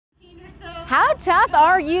tough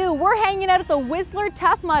are you? We're hanging out at the Whistler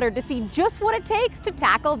Tough Mudder to see just what it takes to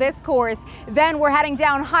tackle this course. Then we're heading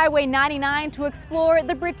down Highway 99 to explore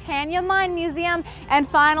the Britannia Mine Museum. And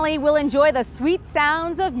finally, we'll enjoy the sweet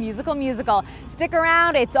sounds of Musical. Stick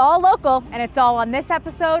around, it's all local, and it's all on this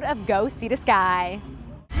episode of Go Sea to Sky.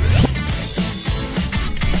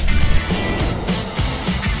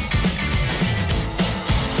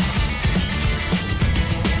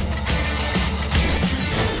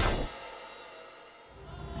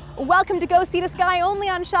 Welcome to Go Sea to Sky, only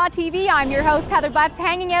on Shaw TV. I'm your host, Heather Butts,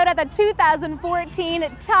 hanging out at the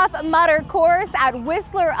 2014 Tough Mudder course at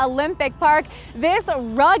Whistler Olympic Park. This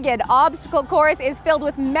rugged obstacle course is filled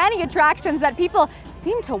with many attractions that people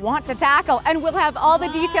seem to want to tackle, and we'll have all the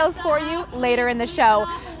details for you later in the show.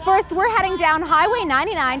 First, we're heading down Highway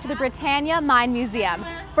 99 to the Britannia Mine Museum.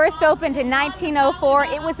 First opened in 1904,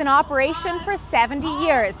 it was in operation for 70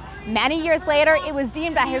 years. Many years later, it was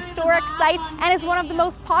deemed a historic site and is one of the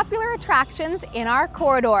most popular attractions in our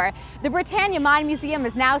corridor. The Britannia Mine Museum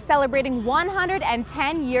is now celebrating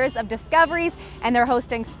 110 years of discoveries, and they're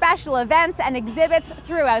hosting special events and exhibits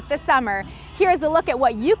throughout the summer. Here's a look at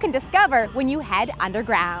what you can discover when you head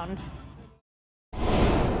underground.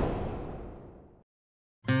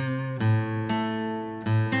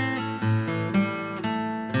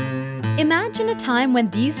 Imagine a time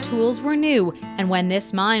when these tools were new and when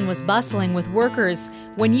this mine was bustling with workers.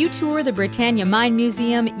 When you tour the Britannia Mine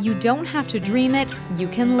Museum, you don't have to dream it, you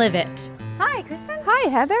can live it. Hi, Kristen. Hi,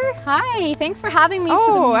 Heather. Hi, thanks for having me to the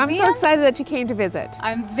museum. Oh, I'm so excited that you came to visit.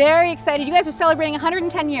 I'm very excited. You guys are celebrating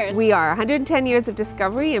 110 years. We are 110 years of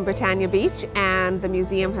discovery in Britannia Beach, and the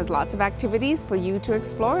museum has lots of activities for you to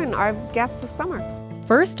explore and our guests this summer.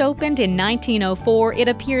 First opened in 1904, it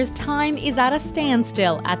appears time is at a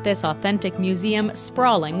standstill at this authentic museum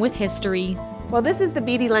sprawling with history. Well, this is the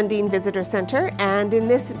Beatty Lundeen Visitor Center, and in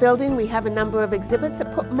this building we have a number of exhibits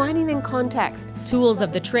that put mining in context. Tools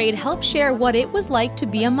of the trade help share what it was like to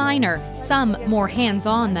be a miner, some more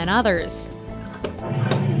hands-on than others.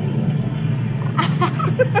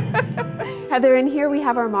 Heather, in here we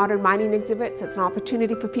have our modern mining exhibits. It's an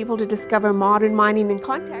opportunity for people to discover modern mining in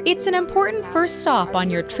context. It's an important first stop on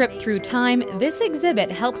your trip through time. This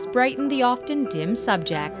exhibit helps brighten the often dim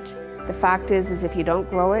subject. The fact is if you don't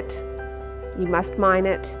grow it, you must mine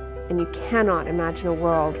it, and you cannot imagine a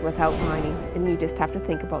world without mining. And you just have to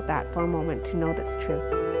think about that for a moment to know that's true.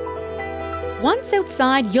 Once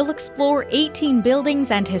outside, you'll explore 18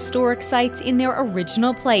 buildings and historic sites in their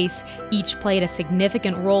original place. Each played a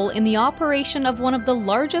significant role in the operation of one of the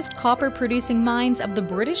largest copper-producing mines of the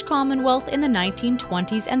British Commonwealth in the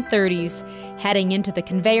 1920s and 30s. Heading into the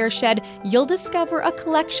conveyor shed, you'll discover a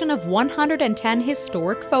collection of 110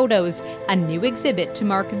 historic photos, a new exhibit to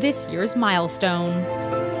mark this year's milestone.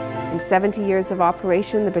 In 70 years of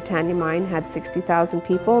operation, the Britannia Mine had 60,000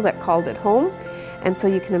 people that called it home, and so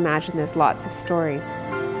you can imagine there's lots of stories.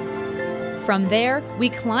 From there, we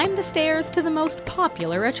climb the stairs to the most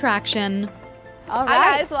popular attraction. All right.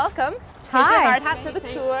 Hi guys, welcome. Hi. Here's your hard hats for the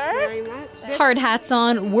tour. Very much. Hard hats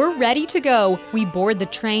on, we're ready to go. We board the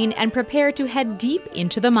train and prepare to head deep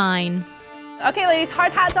into the mine. Okay ladies,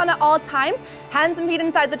 hard hats on at all times, hands and feet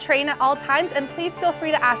inside the train at all times, and please feel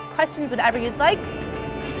free to ask questions whenever you'd like.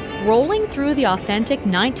 Rolling through the authentic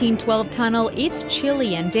 1912 tunnel, it's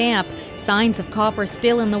chilly and damp. Signs of copper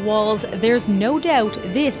still in the walls. There's no doubt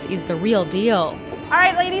this is the real deal. All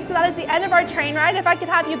right, ladies, so that is the end of our train ride. If I could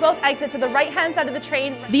have you both exit to the right-hand side of the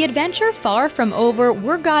train. The adventure far from over,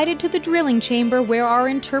 we're guided to the drilling chamber where our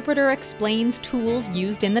interpreter explains tools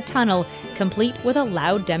used in the tunnel, complete with a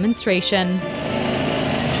loud demonstration.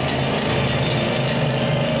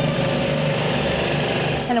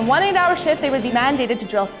 In a 1 8-hour shift, they would be mandated to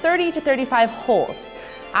drill 30 to 35 holes.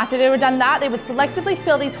 After they were done that, they would selectively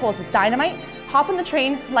fill these holes with dynamite, hop on the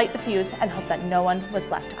train, light the fuse, and hope that no one was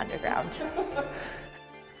left underground.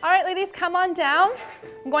 All right, ladies, come on down.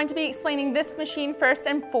 I'm going to be explaining this machine first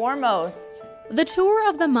and foremost. The tour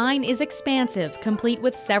of the mine is expansive, complete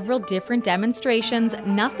with several different demonstrations.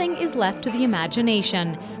 Nothing is left to the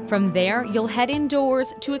imagination. From there, you'll head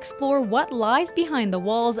indoors to explore what lies behind the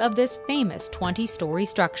walls of this famous 20-story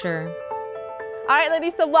structure. All right,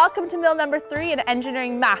 ladies, so welcome to mill number 3, an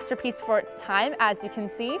engineering masterpiece for its time, as you can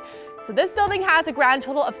see. So this building has a grand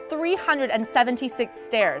total of 376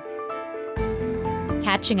 stairs.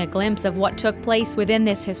 Catching a glimpse of what took place within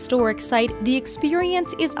this historic site, the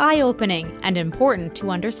experience is eye-opening and important to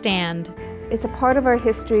understand. It's a part of our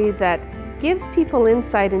history that gives people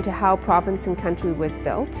insight into how province and country was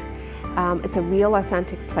built. It's a real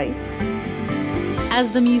authentic place. As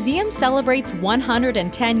the museum celebrates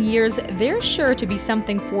 110 years, there's sure to be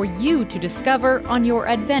something for you to discover on your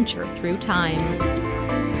adventure through time.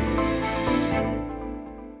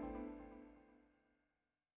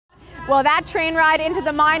 Well, that train ride into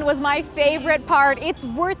the mine was my favorite part. It's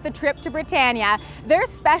worth the trip to Britannia. Their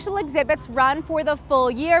special exhibits run for the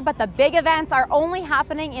full year, but the big events are only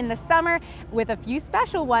happening in the summer, with a few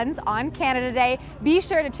special ones on Canada Day. Be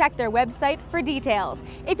sure to check their website for details.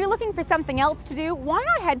 If you're looking for something else to do, why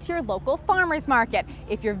not head to your local farmers market?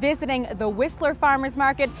 If you're visiting the Whistler Farmers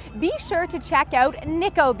Market, be sure to check out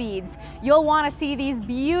Nico beads. You'll want to see these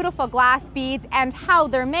beautiful glass beads and how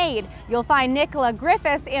they're made. You'll find Nicola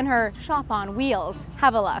Griffiths in her shop on wheels.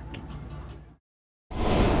 Have a look.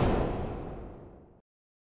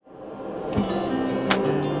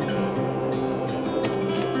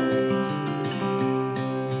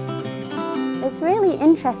 It's really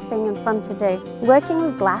interesting and fun to do. Working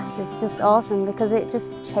with glass is just awesome because it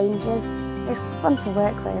just changes. It's fun to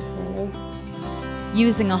work with, really.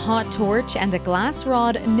 Using a hot torch and a glass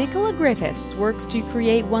rod, Nicola Griffiths works to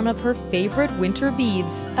create one of her favorite winter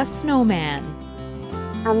beads, a snowman.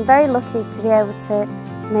 I'm very lucky to be able to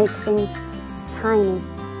make things just tiny,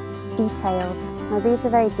 detailed. My beads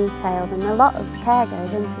are very detailed and a lot of care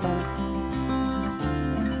goes into them.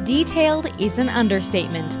 Detailed is an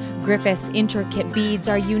understatement. Griffith's intricate beads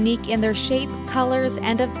are unique in their shape, colors,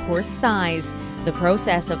 and of course size. The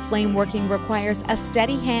process of flame working requires a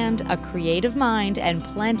steady hand, a creative mind, and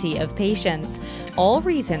plenty of patience. All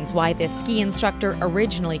reasons why this ski instructor,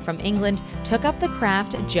 originally from England, took up the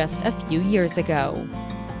craft just a few years ago.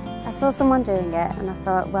 I saw someone doing it and I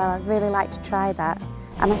thought, well, I'd really like to try that.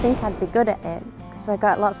 And I think I'd be good at it because I've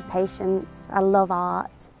got lots of patience. I love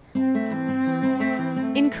art.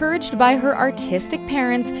 Encouraged by her artistic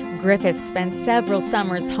parents, Griffiths spent several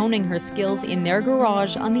summers honing her skills in their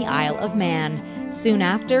garage on the Isle of Man. Soon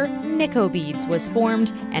after, Nico Beads was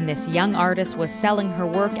formed, and this young artist was selling her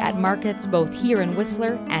work at markets both here in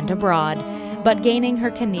Whistler and abroad. But gaining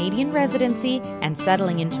her Canadian residency and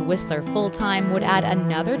settling into Whistler full-time would add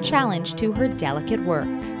another challenge to her delicate work.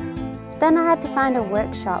 Then I had to find a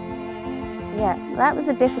workshop. Yeah, that was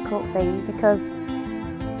a difficult thing because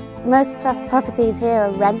most properties here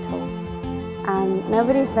are rentals and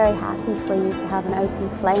nobody's very happy for you to have an open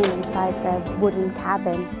flame inside their wooden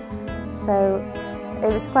cabin. So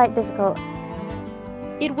it was quite difficult.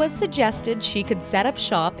 It was suggested she could set up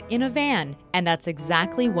shop in a van, and that's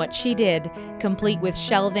exactly what she did, complete with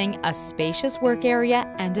shelving, a spacious work area,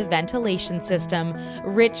 and a ventilation system.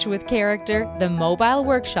 Rich with character, the mobile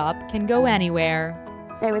workshop can go anywhere.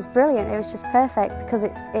 It was brilliant. It was just perfect because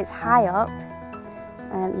it's high up.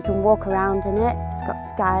 You can walk around in it. It's got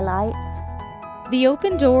skylights. The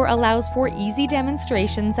open door allows for easy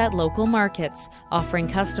demonstrations at local markets, offering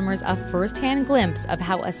customers a first-hand glimpse of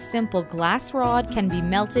how a simple glass rod can be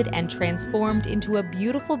melted and transformed into a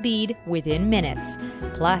beautiful bead within minutes.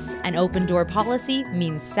 Plus, an open door policy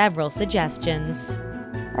means several suggestions.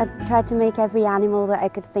 I tried to make every animal that I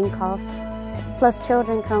could think of. Plus,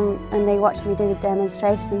 children come and they watch me do the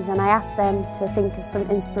demonstrations, and I ask them to think of some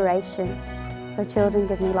inspiration. So children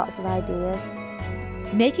give me lots of ideas.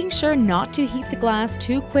 Making sure not to heat the glass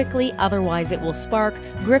too quickly, otherwise it will spark,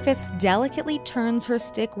 Griffiths delicately turns her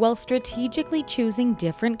stick while strategically choosing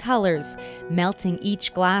different colors. Melting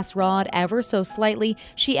each glass rod ever so slightly,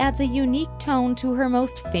 she adds a unique tone to her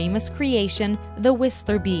most famous creation, the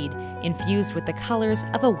Whistler bead, infused with the colors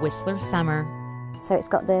of a Whistler summer. So it's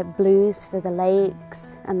got the blues for the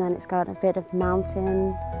lakes, and then it's got a bit of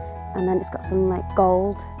mountain, and then it's got some like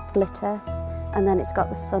gold glitter. And then it's got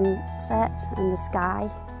the sunset and the sky.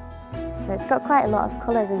 So it's got quite a lot of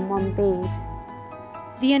colours in one bead.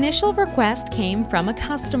 The initial request came from a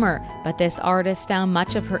customer, but this artist found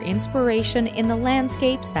much of her inspiration in the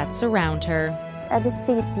landscapes that surround her. I just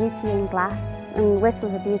see beauty in glass, and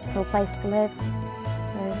Whistler's a beautiful place to live.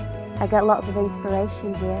 So I get lots of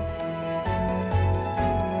inspiration here.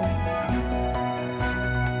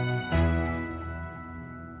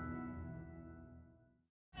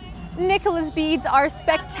 Nicola's beads are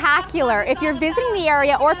spectacular. If you're visiting the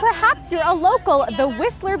area or perhaps you're a local, the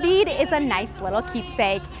Whistler bead is a nice little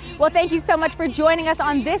keepsake. Well, thank you so much for joining us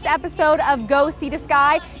on this episode of Go See the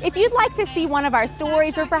Sky. If you'd like to see one of our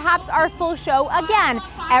stories or perhaps our full show again,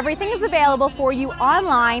 everything is available for you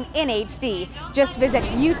online in HD. Just visit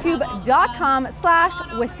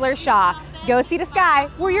youtube.com/WhistlerShaw. Go See the Sky,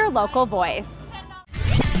 we're your local voice.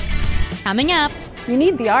 Coming up, you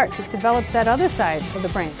need the art to develop that other side of the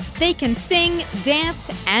brain. They can sing,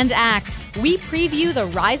 dance, and act. We preview the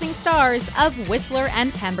rising stars of Whistler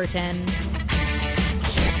and Pemberton.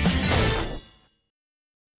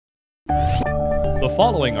 The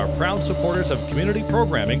following are proud supporters of community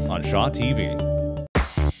programming on Shaw TV.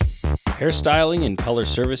 Hairstyling and color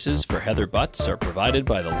services for Heather Butts are provided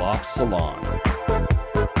by The Loft Salon.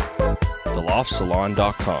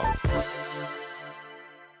 TheLoftSalon.com.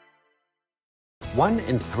 1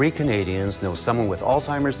 in 3 Canadians know someone with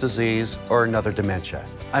Alzheimer's disease or another dementia.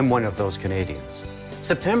 I'm one of those Canadians.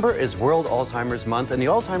 September is World Alzheimer's Month, and the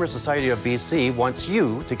Alzheimer's Society of BC wants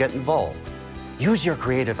you to get involved. Use your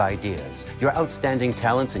creative ideas, your outstanding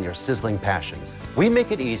talents, and your sizzling passions. We make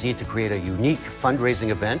it easy to create a unique fundraising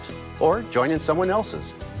event or join in someone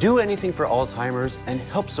else's. Do anything for Alzheimer's and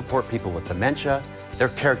help support people with dementia, their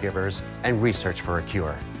caregivers, and research for a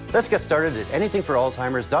cure. Let's get started at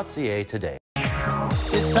anythingforalzheimers.ca today.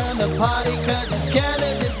 It's time to party cause it's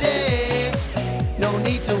Canada Day. No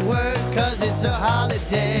need to work cause it's a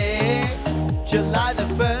holiday. July the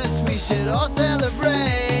 1st we should all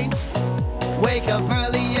celebrate. Wake up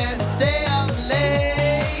early and stay up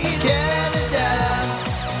late. Canada,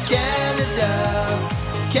 Canada,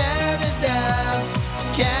 Canada,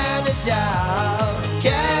 Canada,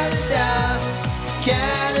 Canada,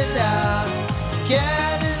 Canada,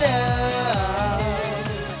 Canada.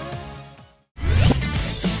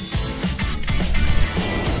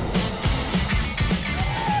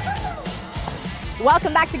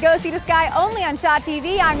 Welcome back to Go See the Sky, only on Shaw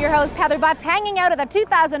TV. I'm your host, Heather Butts, hanging out at the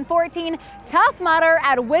 2014 Tough Mudder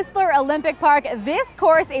at Whistler Olympic Park. This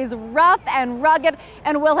course is rough and rugged,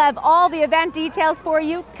 and we'll have all the event details for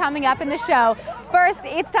you coming up in the show. First,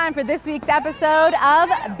 it's time for this week's episode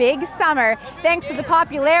of Big Summer. Thanks to the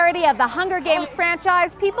popularity of the Hunger Games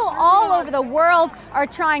franchise, people all over the world are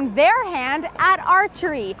trying their hand at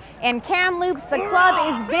archery. In Kamloops, the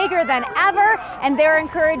club is bigger than ever, and they're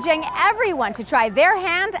encouraging everyone to try their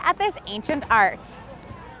hand at this ancient art.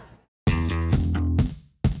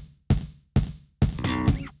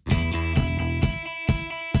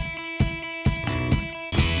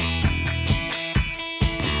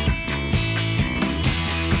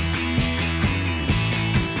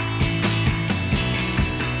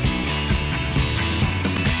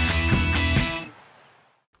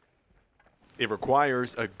 It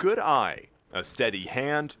requires a good eye, a steady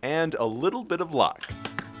hand, and a little bit of luck.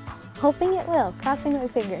 Hoping it will, crossing my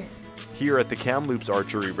fingers. Here at the Kamloops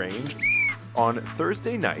Archery Range, on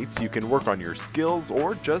Thursday nights you can work on your skills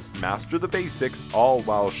or just master the basics, all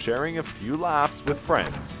while sharing a few laughs with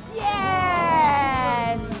friends.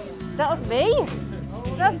 Yes! That was me.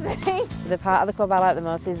 That's me. The part of the club I like the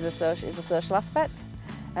most is the social aspect.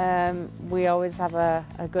 We always have a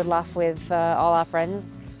good laugh with all our friends.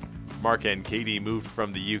 Mark and Katie moved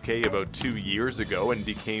from the UK about 2 years ago and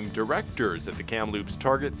became directors at the Kamloops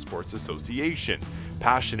Target Sports Association.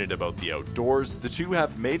 Passionate about the outdoors, the two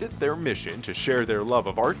have made it their mission to share their love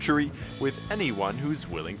of archery with anyone who's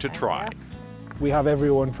willing to try. We have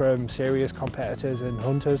everyone from serious competitors and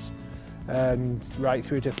hunters, and right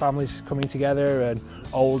through to families coming together, and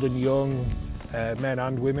old and young, men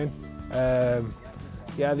and women.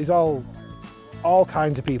 Yeah, there's all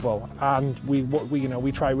kinds of people, and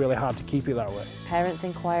we try really hard to keep it that way. Parents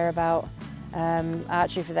inquire about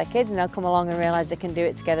archery for their kids, and they'll come along and realise they can do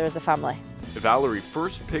it together as a family. Valerie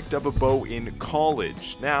first picked up a bow in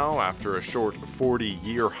college. Now, after a short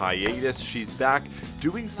 40-year hiatus, she's back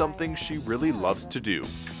doing something she really loves to do.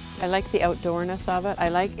 I like the outdoorness of it. I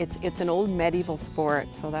like it's an old medieval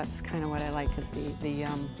sport, so that's kind of what I like, is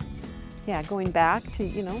yeah, going back to,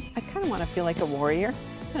 I kind of want to feel like a warrior.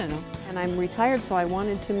 I don't know. And I'm retired, so I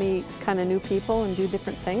wanted to meet kind of new people and do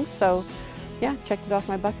different things. So yeah, checked it off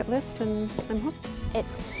my bucket list and I'm hooked.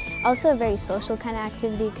 It's also a very social kind of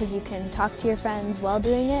activity because you can talk to your friends while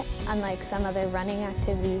doing it, unlike some other running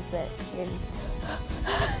activities that you're...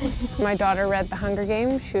 My daughter read The Hunger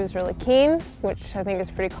Games. She was really keen, which I think is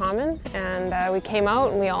pretty common. And we came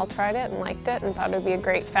out and we all tried it and liked it and thought it would be a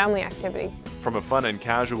great family activity. From a fun and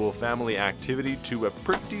casual family activity to a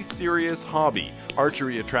pretty serious hobby,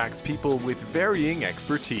 archery attracts people with varying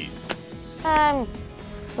expertise.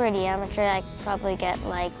 Pretty amateur. I probably get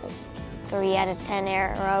like 3 out of 10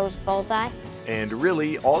 arrows bullseye. And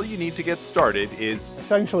really, all you need to get started is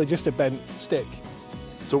essentially just a bent stick.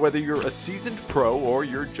 So whether you're a seasoned pro or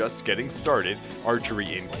you're just getting started,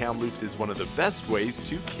 archery in Kamloops is one of the best ways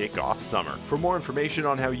to kick off summer. For more information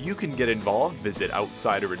on how you can get involved, visit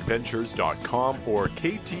outsideradventures.com or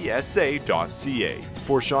ktsa.ca.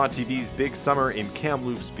 For Shaw TV's Big Summer in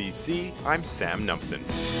Kamloops, BC, I'm Sam Numpson.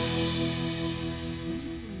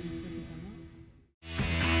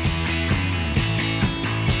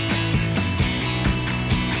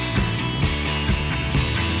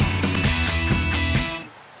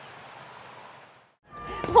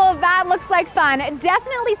 looks like fun.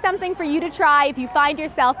 Definitely something for you to try if you find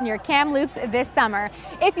yourself near Kamloops this summer.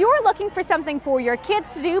 If you're looking for something for your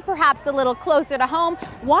kids to do, perhaps a little closer to home,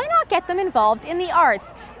 why not get them involved in the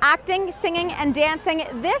arts? Acting, singing, and dancing,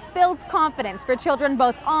 this builds confidence for children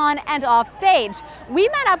both on and off stage. We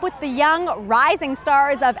met up with the young, rising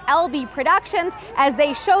stars of LB Productions as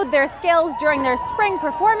they showed their skills during their spring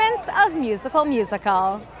performance of Musical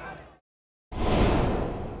Musical.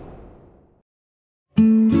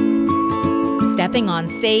 Stepping on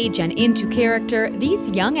stage and into character, these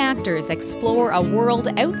young actors explore a world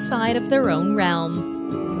outside of their own realm.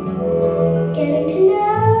 Getting to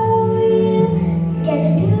know you,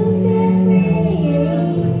 getting to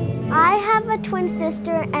feel. I have a twin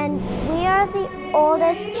sister, and we are the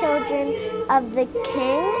oldest children of the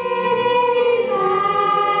king.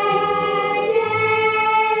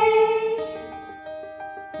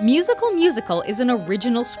 Musical Musical is an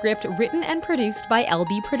original script written and produced by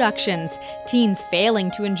LB Productions. Teens failing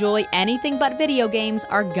to enjoy anything but video games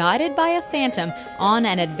are guided by a phantom on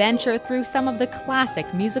an adventure through some of the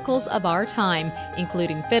classic musicals of our time,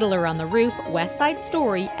 including Fiddler on the Roof, West Side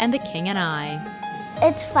Story, and The King and I.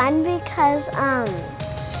 It's fun because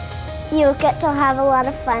you get to have a lot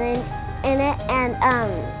of fun in it, and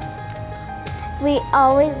we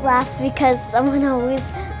always laugh because someone always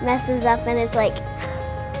messes up, and it's like,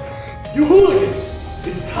 you hooligans!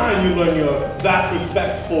 It's time you learn your vast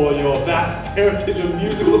respect for your vast heritage of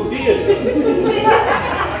musical theater.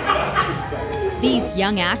 These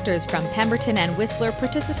young actors from Pemberton and Whistler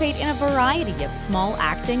participate in a variety of small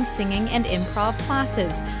acting, singing, and improv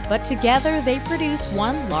classes, but together they produce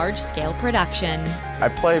one large-scale production. I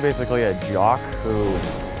play basically a jock who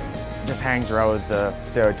just hangs around with the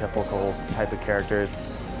stereotypical type of characters.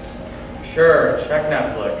 Sure, check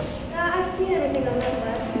Netflix. I've seen everything on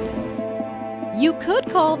Netflix. You could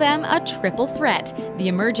call them a triple threat. The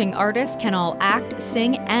emerging artists can all act,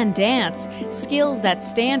 sing, and dance, skills that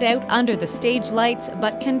stand out under the stage lights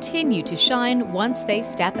but continue to shine once they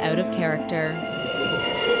step out of character.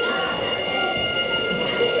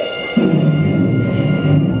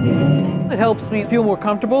 It helps me feel more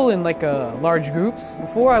comfortable in large groups.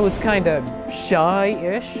 Before I was kind of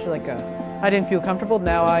shy-ish, I didn't feel comfortable.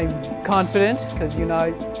 Now I'm confident because,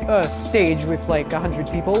 a stage with 100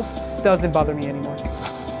 people doesn't bother me anymore.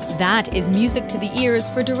 That is music to the ears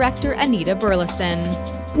for director Anita Burleson.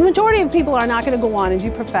 The majority of people are not going to go on and do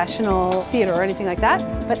professional theater or anything like that,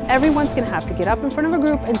 but everyone's going to have to get up in front of a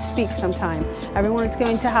group and speak sometime. Everyone is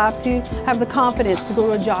going to have the confidence to go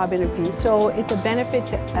to a job interview, so it's a benefit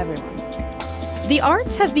to everyone. The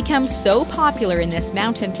arts have become so popular in this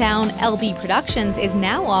mountain town, LB Productions is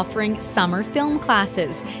now offering summer film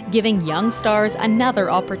classes, giving young stars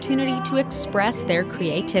another opportunity to express their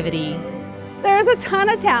creativity. There's a ton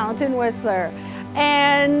of talent in Whistler,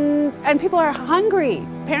 and people are hungry.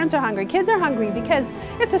 Parents are hungry, kids are hungry, because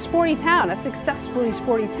it's a sporty town, a successfully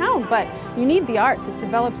sporty town, but you need the arts. It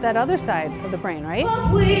develops that other side of the brain, right?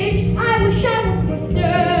 Of which I wish I was for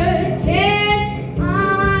certain,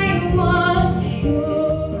 I was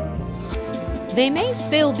sure. They may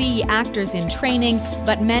still be actors in training,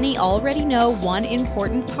 but many already know one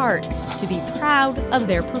important part: to be proud of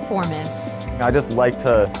their performance. I just like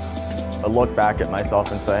to look back at myself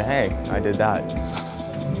and say, hey, I did that.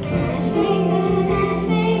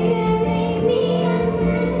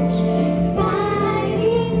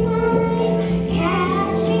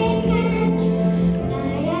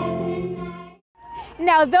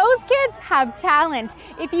 Now those kids have talent.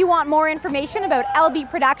 If you want more information about LB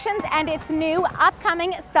Productions and its new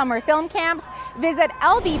upcoming summer film camps, visit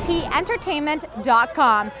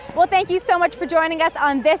lbpentertainment.com. Well, thank you so much for joining us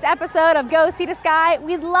on this episode of Go Sea to Sky.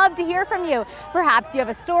 We'd love to hear from you. Perhaps you have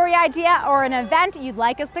a story idea or an event you'd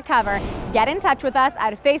like us to cover. Get in touch with us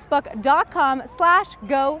at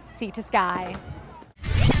facebook.com/Go Sea to Sky.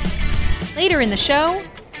 Later in the show,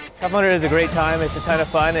 Tough Mudder is a great time. It's a ton of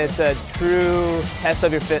fun. It's a true test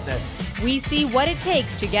of your fitness. we see what it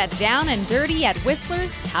takes to get down and dirty at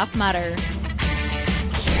Whistler's Tough Mudder.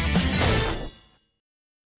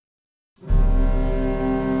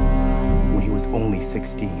 When he was only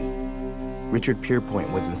 16, Richard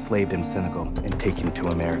Pierpoint was enslaved in Senegal and taken to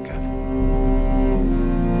America.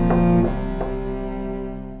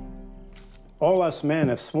 All us men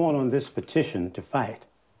have sworn on this petition to fight.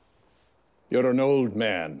 You're an old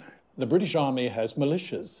man. The British Army has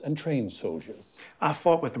militias and trained soldiers. I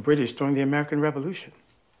fought with the British during the American Revolution.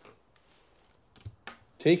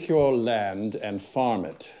 Take your land and farm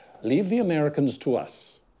it. Leave the Americans to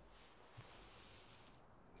us.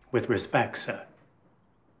 With respect, sir.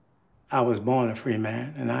 I was born a free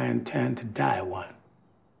man, and I intend to die one.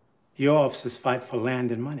 Your officers fight for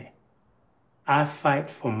land and money. I fight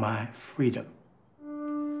for my freedom.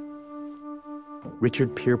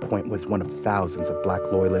 Richard Pierpoint was one of thousands of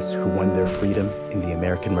black loyalists who won their freedom in the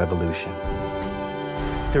American Revolution.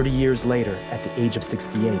 30 years later, at the age of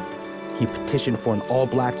 68, he petitioned for an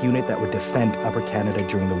all-black unit that would defend Upper Canada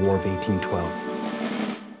during the War of 1812.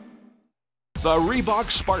 The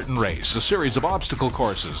Reebok Spartan Race, a series of obstacle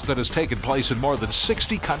courses that has taken place in more than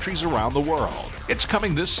 60 countries around the world. It's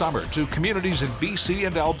coming this summer to communities in BC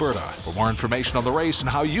and Alberta. For more information on the race and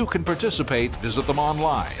how you can participate, visit them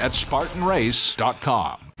online at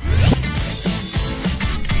SpartanRace.com.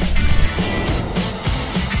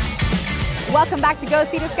 Welcome back to Go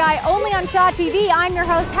See the Sky, only on Shaw TV. I'm your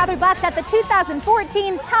host, Heather Butts, at the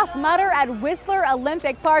 2014 Tough Mudder at Whistler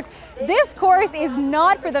Olympic Park. This course is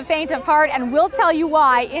not for the faint of heart, and we'll tell you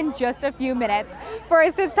why in just a few minutes.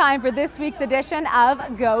 First, it's time for this week's edition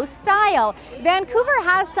of Go Style. Vancouver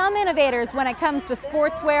has some innovators when it comes to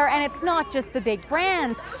sportswear, and it's not just the big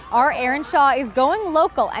brands. Our Aaron Shaw is going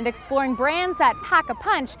local and exploring brands that pack a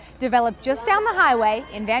punch, developed just down the highway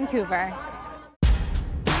in Vancouver.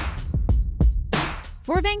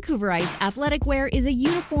 For Vancouverites, athletic wear is a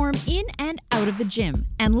uniform in and out of the gym,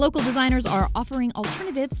 and local designers are offering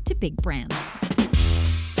alternatives to big brands.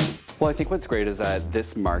 Well, I think what's great is that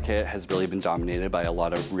this market has really been dominated by a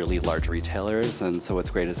lot of really large retailers, and so what's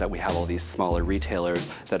great is that we have all these smaller retailers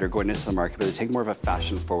that are going into the market, but they take more of a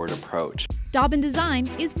fashion-forward approach. Daubin Design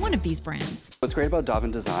is one of these brands. What's great about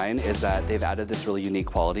Daubin Design is that they've added this really unique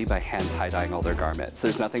quality by hand tie-dyeing all their garments.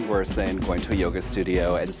 There's nothing worse than going to a yoga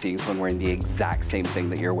studio and seeing someone wearing the exact same thing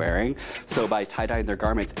that you're wearing. So by tie-dyeing their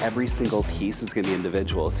garments, every single piece is going to be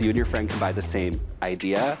individual. So you and your friend can buy the same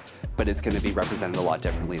idea, but it's going to be represented a lot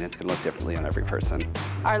differently, and it's going to look differently on every person.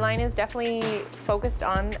 Our line is definitely focused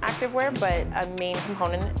on activewear, but a main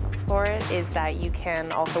component for it is that you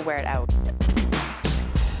can also wear it out.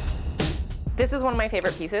 This is one of my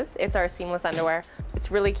favorite pieces. It's our seamless underwear.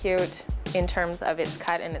 It's really cute in terms of its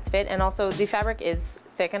cut and its fit, and also the fabric is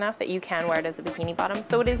thick enough that you can wear it as a bikini bottom,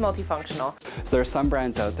 so it is multifunctional. So there are some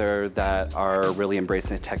brands out there that are really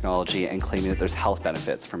embracing technology and claiming that there's health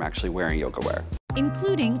benefits from actually wearing yoga wear,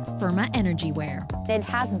 including Firma Energy Wear. It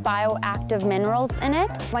has bioactive minerals in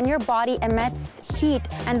it. When your body emits heat,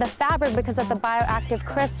 and the fabric, because of the bioactive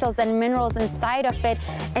crystals and minerals inside of it,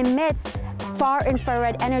 emits far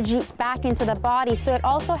infrared energy back into the body. So it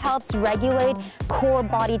also helps regulate core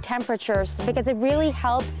body temperatures because it really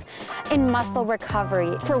helps in muscle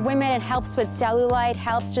recovery. For women, it helps with cellulite,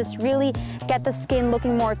 helps just really get the skin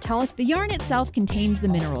looking more toned. The yarn itself contains the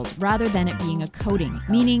minerals rather than it being a coating,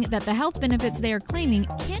 meaning that the health benefits they are claiming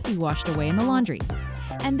can't be washed away in the laundry.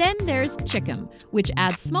 And then there's Chickum, which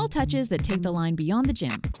adds small touches that take the line beyond the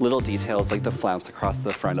gym. Little details like the flounce across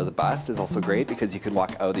the front of the bust is also great because you can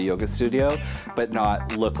walk out of the yoga studio but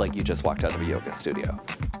not look like you just walked out of a yoga studio.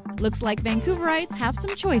 Looks like Vancouverites have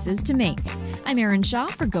some choices to make. I'm Erin Shaw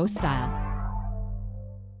for Go Style.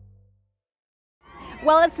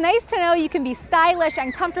 Well, it's nice to know you can be stylish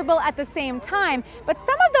and comfortable at the same time, but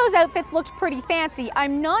some of those outfits looked pretty fancy.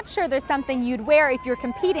 I'm not sure there's something you'd wear if you're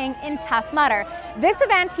competing in Tough Mudder. This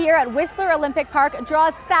event here at Whistler Olympic Park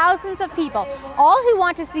draws thousands of people, all who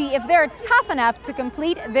want to see if they're tough enough to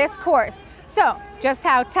complete this course. So, just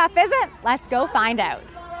how tough is it? Let's go find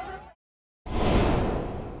out.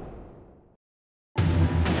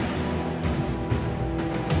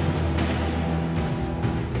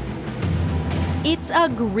 It's a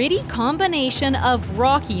gritty combination of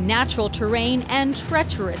rocky natural terrain and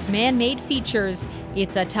treacherous man-made features.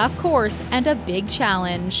 It's a tough course and a big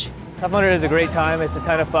challenge. Tough Mudder is a great time. It's a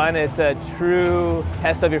ton of fun. It's a true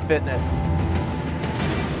test of your fitness.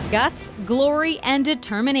 Guts, glory, and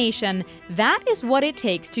determination. That is what it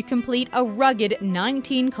takes to complete a rugged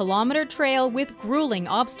 19-kilometer trail with grueling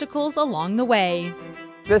obstacles along the way.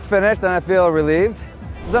 Just finished and I feel relieved.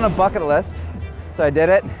 It was on a bucket list, so I did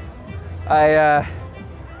it.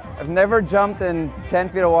 I've never jumped in 10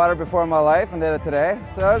 feet of water before in my life and did it today,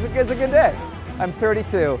 so it's a good day. I'm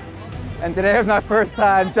 32, and today was my first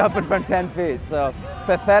time jumping from 10 feet, so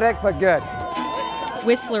pathetic but good.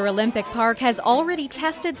 Whistler Olympic Park has already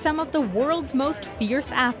tested some of the world's most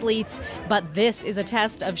fierce athletes, but this is a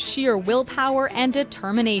test of sheer willpower and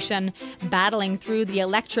determination. Battling through the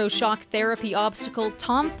electroshock therapy obstacle,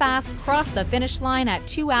 Tom Fast crossed the finish line at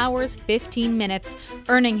 2 hours, 15 minutes,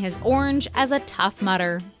 earning his orange as a Tough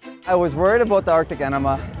Mudder. I was worried about the Arctic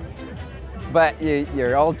enema, but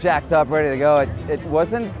you're all jacked up, ready to go. It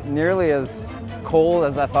wasn't nearly as cold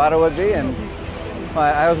as I thought it would be, and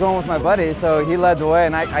I was going with my buddy, so he led the way,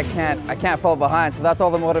 and I can't fall behind. So that's all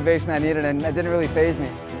the motivation I needed, and it didn't really faze me.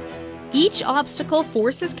 Each obstacle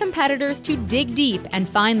forces competitors to dig deep and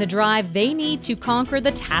find the drive they need to conquer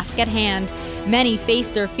the task at hand. Many face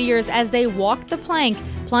their fears as they walk the plank,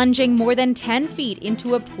 plunging more than 10 feet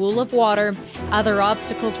into a pool of water. Other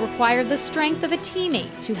obstacles require the strength of a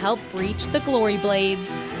teammate to help breach the glory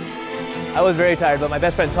blades. I was very tired, but my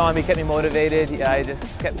best friend Tom, he kept me motivated. I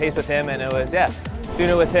just kept pace with him, and it was, doing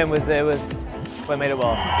it with him was what made it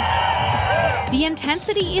well. The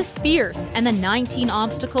intensity is fierce, and the 19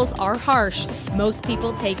 obstacles are harsh. Most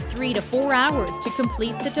people take 3 to 4 hours to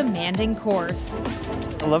complete the demanding course.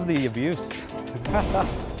 I love the abuse.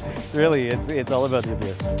 Really, it's all about the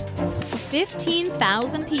abuse.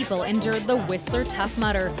 15,000 people endured the Whistler Tough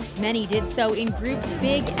Mudder. Many did so in groups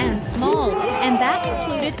big and small, and that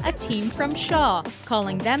included a team from Shaw,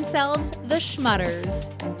 calling themselves the Schmutters.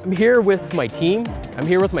 I'm here with my team, I'm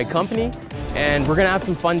here with my company, and we're gonna have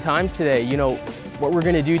some fun times today. You know, what we're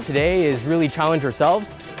gonna do today is really challenge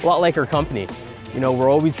ourselves, a lot like our company. You know, we're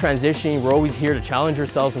always transitioning, we're always here to challenge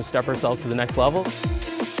ourselves and step ourselves to the next level.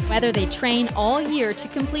 Whether they train all year to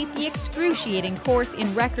complete the excruciating course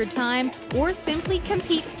in record time or simply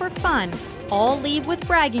compete for fun, all leave with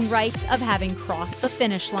bragging rights of having crossed the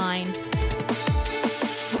finish line.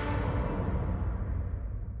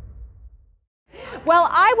 Well,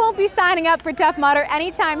 I won't be signing up for Tough Mudder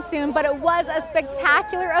anytime soon, but it was a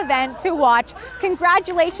spectacular event to watch.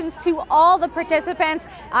 Congratulations to all the participants.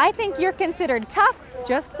 I think you're considered tough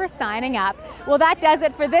just for signing up. Well, that does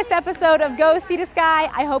it for this episode of Go See the Sky.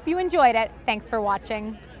 I hope you enjoyed it. Thanks for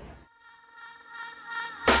watching.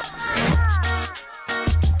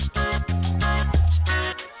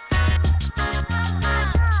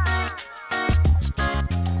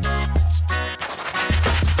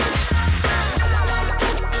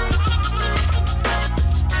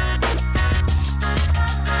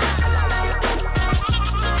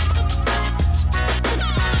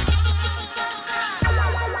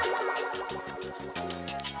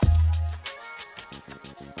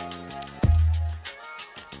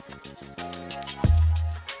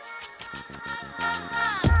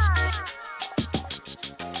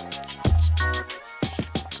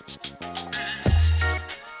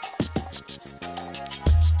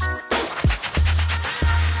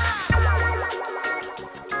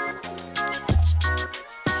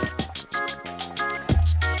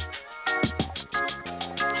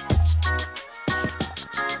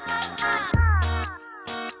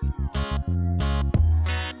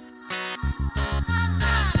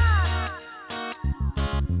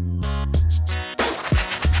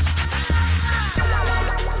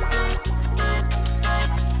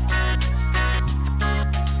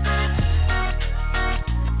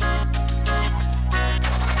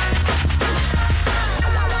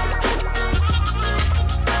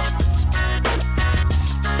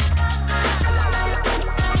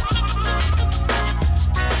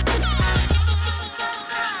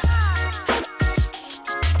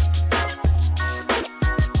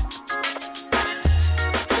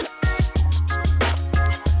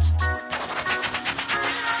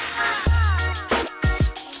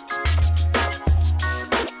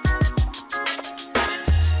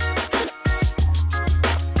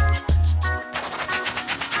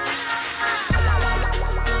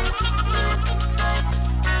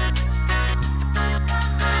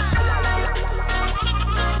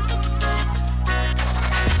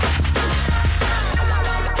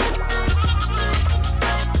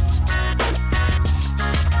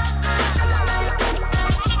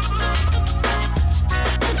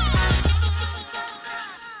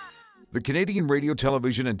 The Canadian Radio,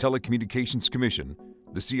 Television and Telecommunications Commission,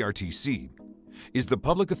 the CRTC, is the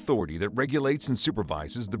public authority that regulates and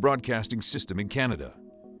supervises the broadcasting system in Canada.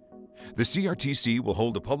 The CRTC will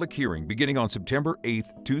hold a public hearing beginning on September 8,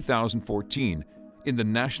 2014 in the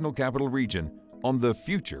National Capital Region on the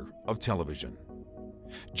future of television.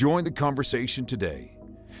 Join the conversation today.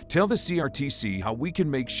 Tell the CRTC how we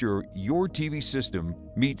can make sure your TV system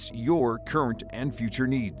meets your current and future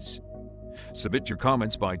needs. Submit your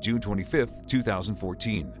comments by June 25,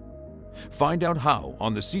 2014. Find out how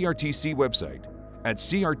on the CRTC website at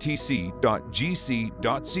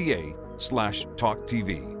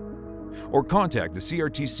crtc.gc.ca/talktv or contact the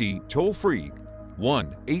CRTC toll-free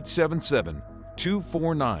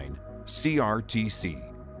 1-877-249-CRTC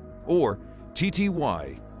or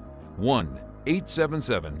TTY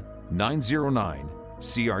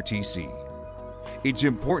 1-877-909-CRTC. It's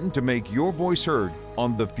important to make your voice heard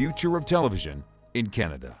on the future of television in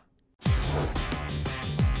Canada.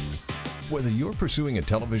 Whether you're pursuing a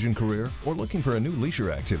television career or looking for a new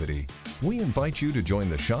leisure activity, we invite you to join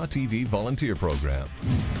the Shaw TV Volunteer Program.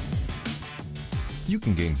 You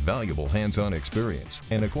can gain valuable hands-on experience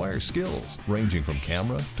and acquire skills ranging from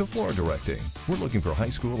camera to floor directing. We're looking for high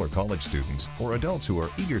school or college students or adults who are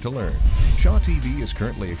eager to learn. Shaw TV is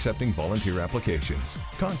currently accepting volunteer applications.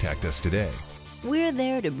 Contact us today. We're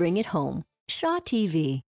there to bring it home. Shaw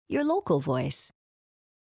TV, your local voice.